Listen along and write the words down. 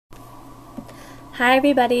Hi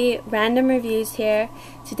everybody, Random Reviews here.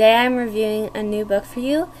 Today I'm reviewing a new book for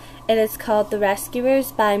you. It is called The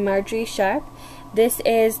Rescuers by Margery Sharp. This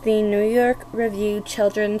is the New York Review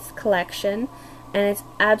Children's Collection, and it's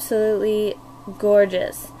absolutely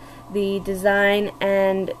gorgeous. The design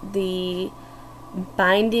and the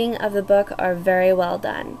binding of the book are very well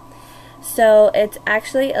done. So it's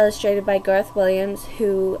actually illustrated by Garth Williams,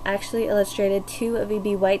 who actually illustrated two of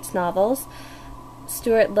E.B. White's novels,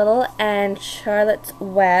 Stuart Little and Charlotte's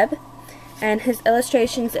Web, and his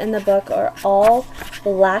illustrations in the book are all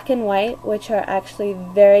black and white, which are actually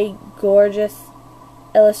very gorgeous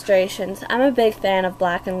illustrations. I'm a big fan of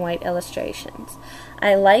black and white illustrations.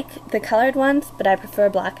 I like the colored ones, but I prefer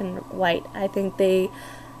black and white. I think they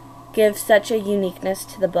give such a uniqueness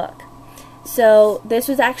to the book. So this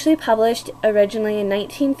was actually published originally in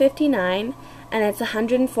 1959, and it's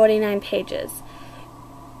 149 pages.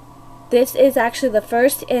 This is actually the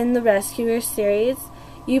first in the Rescuers series.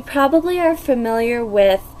 You probably are familiar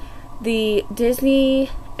with the Disney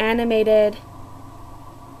animated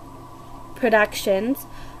productions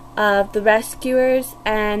of The Rescuers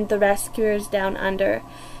and The Rescuers Down Under.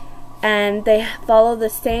 And they follow the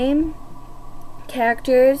same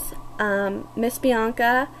characters, Miss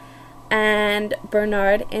Bianca and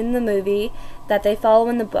Bernard in the movie, that they follow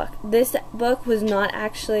in the book. This book was not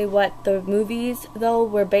actually what the movies, though,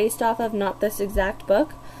 were based off of, not this exact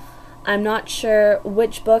book. I'm not sure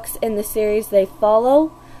which books in the series they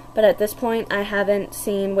follow, but at this point I haven't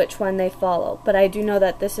seen which one they follow. But I do know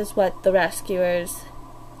that this is what The Rescuers,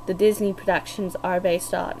 the Disney productions, are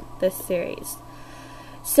based on, this series.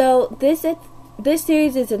 So this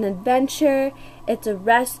series is an adventure, it's a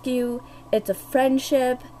rescue, it's a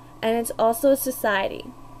friendship, and it's also a society.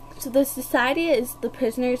 So the society is the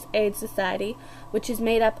Prisoners' Aid Society, which is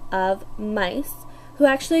made up of mice who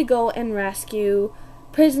actually go and rescue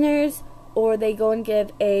prisoners, or they go and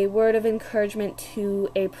give a word of encouragement to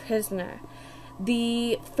a prisoner.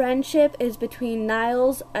 The friendship is between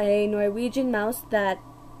Niles, a Norwegian mouse that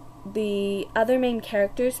the other main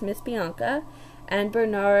characters, Miss Bianca and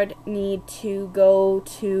Bernard, need to go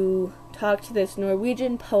to talk to this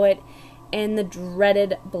Norwegian poet in the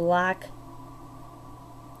dreaded Black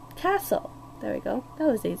Castle. There we go. That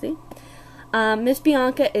was easy. Miss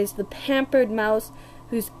Bianca is the pampered mouse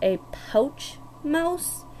who's a pouch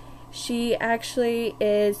mouse. She actually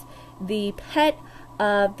is the pet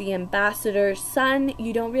of the ambassador's son.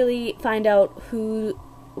 You don't really find out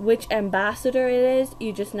which ambassador it is.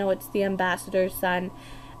 You just know it's the ambassador's son.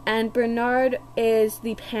 And Bernard is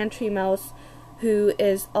the pantry mouse, who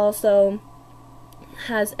is also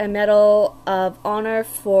has a Medal of Honor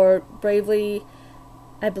for bravely,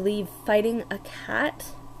 I believe, fighting a cat.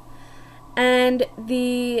 And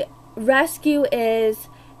the rescue is,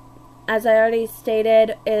 as I already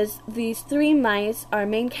stated, is these three mice, our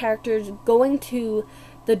main characters, going to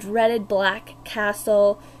the dreaded Black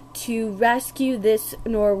Castle to rescue this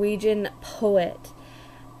Norwegian poet.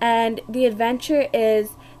 And the adventure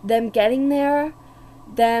is them getting there,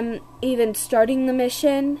 them even starting the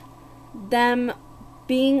mission, them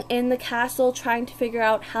being in the castle trying to figure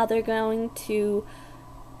out how they're going to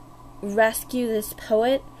rescue this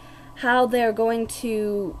poet, how they're going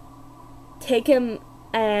to take him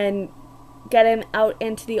and get him out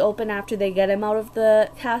into the open after they get him out of the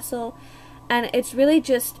castle. And it's really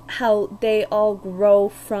just how they all grow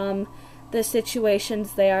from the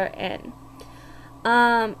situations they are in.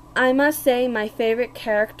 I must say my favorite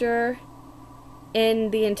character in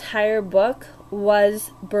the entire book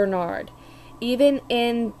was Bernard. Even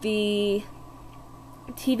in the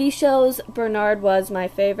TV shows, Bernard was my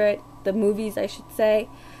favorite, the movies I should say,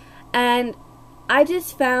 and I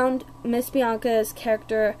just found Miss Bianca's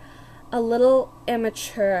character a little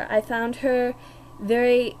immature. I found her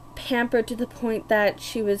very pampered to the point that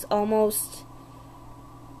she was almost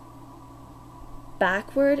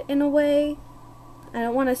backward in a way. I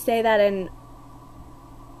don't want to say that, and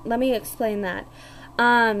let me explain that.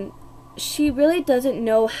 She really doesn't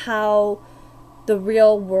know how the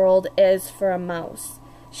real world is for a mouse.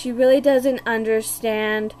 She really doesn't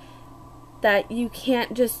understand that you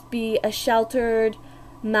can't just be a sheltered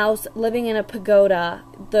mouse living in a pagoda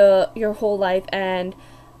your whole life, and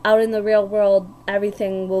out in the real world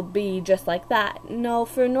everything will be just like that. No,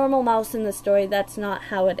 for a normal mouse in the story, that's not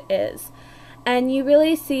how it is. And you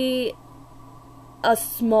really see a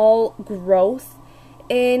small growth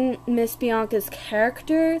in Miss Bianca's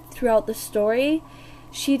character throughout the story.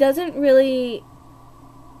 She doesn't really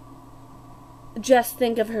just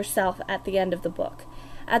think of herself at the end of the book.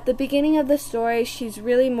 At the beginning of the story, she's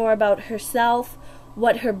really more about herself,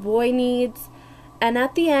 what her boy needs, and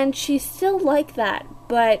at the end, she's still like that,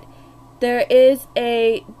 but there is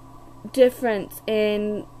a difference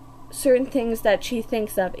in certain things that she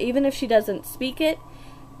thinks of. Even if she doesn't speak it,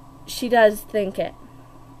 she does think it.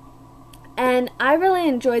 And I really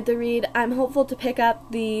enjoyed the read. I'm hopeful to pick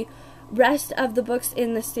up the rest of the books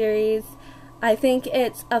in the series. I think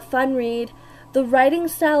it's a fun read. The writing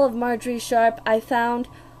style of Margery Sharp I found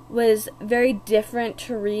was very different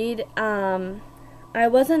to read. I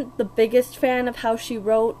wasn't the biggest fan of how she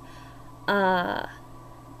wrote.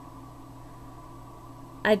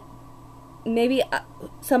 Maybe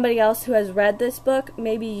somebody else who has read this book,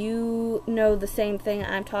 maybe you know the same thing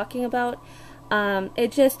I'm talking about.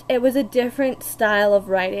 It was a different style of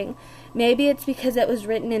writing. Maybe it's because it was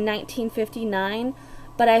written in 1959,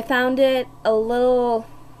 but I found it a little...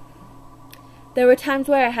 There were times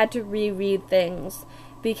where I had to reread things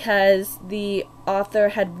because the author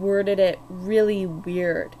had worded it really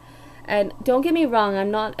weird. And don't get me wrong, I'm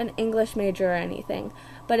not an English major or anything,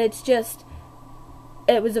 but it's just...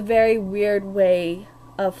 It was a very weird way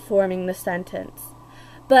of forming the sentence.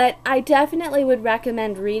 But I definitely would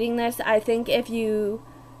recommend reading this. I think if you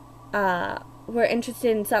were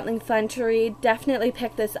interested in something fun to read, definitely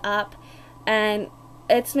pick this up. And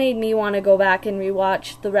it's made me want to go back and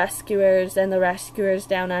rewatch The Rescuers and The Rescuers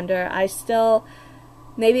Down Under.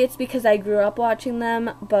 Maybe it's because I grew up watching them,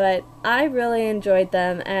 but I really enjoyed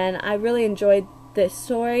them, and I really enjoyed this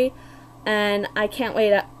story, and I can't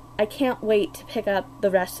wait to pick up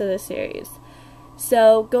the rest of the series.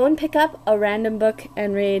 So go and pick up a random book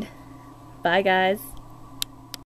and read. Bye, guys.